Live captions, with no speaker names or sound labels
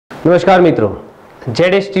નમસ્કાર મિત્રો,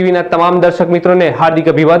 ZSTV ના તમામ દર્શક મિત્રોને હાર્દિક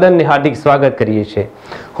અભિવાદન અને હાર્દિક સ્વાગત કરીએ છીએ।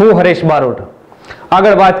 હું હરેશ બારોટ।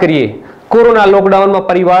 આગળ વાત કરીએ, કોરોના લોકડાઉનમાં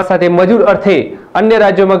પરિવાર સાથે મજૂર અર્થે અન્ય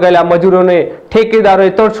રાજ્યોમાં ગયેલા મજૂરોને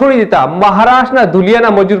ઠેકેદારોએ તરછોડી દેતા મહારાષ્ટ્રના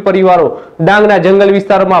ધુલિયાના મજૂર પરિવારો ડાંગના જંગલ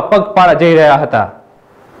વિસ્તારોમાં પગપાળા જઈ રહ્યા હતા।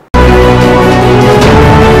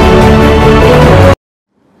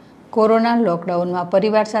 કોરોના લોકડાઉનમાં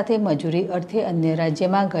પરિવાર સાથે મજૂરી અર્થે અન્ય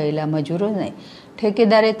રાજ્યમાં ગયેલા મજૂરોને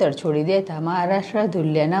ઠેકેદારે તરછોડી દેતા મહારાષ્ટ્ર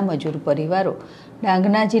ધુલિયાના મજૂર પરિવારો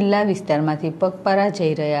ડાંગના જિલ્લા વિસ્તારમાંથી પગપાળા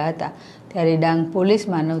જઈ રહ્યા હતા। ત્યારે ડાંગ પોલીસ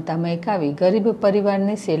માનવતા મહેકાવી ગરીબ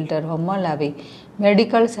પરિવારને શેલ્ટર હોમમાં લાવી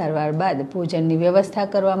મેડિકલ સારવાર બાદ ભોજનની વ્યવસ્થા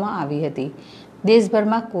કરવામાં આવી હતી।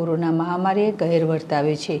 દેશભરમાં કોરોના મહામારીએ કહેર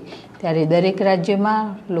વર્તાવે છે, ત્યારે દરેક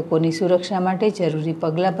રાજ્યમાં લોકોની સુરક્ષા માટે જરૂરી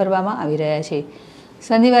પગલાં ભરવામાં આવી રહ્યા છે।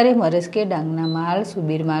 શનિવારે મરસ્કે ડાંગના મહાલ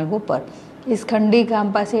સુબીર માર્ગ ઉપર ઇસખંડી ગામ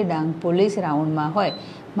પાસે ડાંગ પોલીસ રાઉન્ડમાં હોય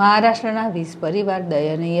મહારાષ્ટ્રના 20 પરિવાર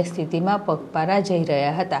દયનીય સ્થિતિમાં પગપાળા જઈ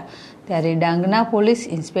રહ્યા હતા। ત્યારે ડાંગના પોલીસ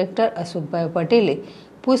ઇન્સ્પેક્ટર અશોકભાઈ પટેલે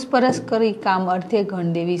પૂછપરછ કરી કામ અર્થે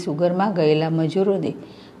ગણદેવી સુગરમાં ગયેલા મજૂરોને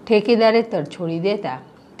ઠેકેદારે તરછોડી દેતા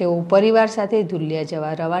તેઓ પરિવાર સાથે ધુલિયા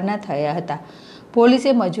જવા રવાના થયા હતા।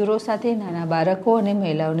 પોલીસે મજૂરો સાથે નાના બાળકો અને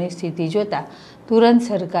મહિલાઓની સ્થિતિ જોતા તુરંત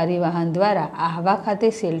સરકારી વાહન દ્વારા આહવા ખાતે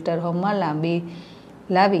શેલ્ટર હોમમાં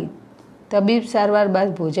લાવી તબીબ સારવાર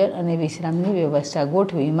બાદ ભોજન અને વિશ્રામની વ્યવસ્થા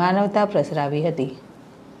ગોઠવી માનવતા પ્રસરાવી હતી।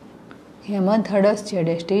 હેમંત હડસ,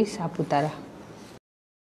 ZSTV, સાપુતારા।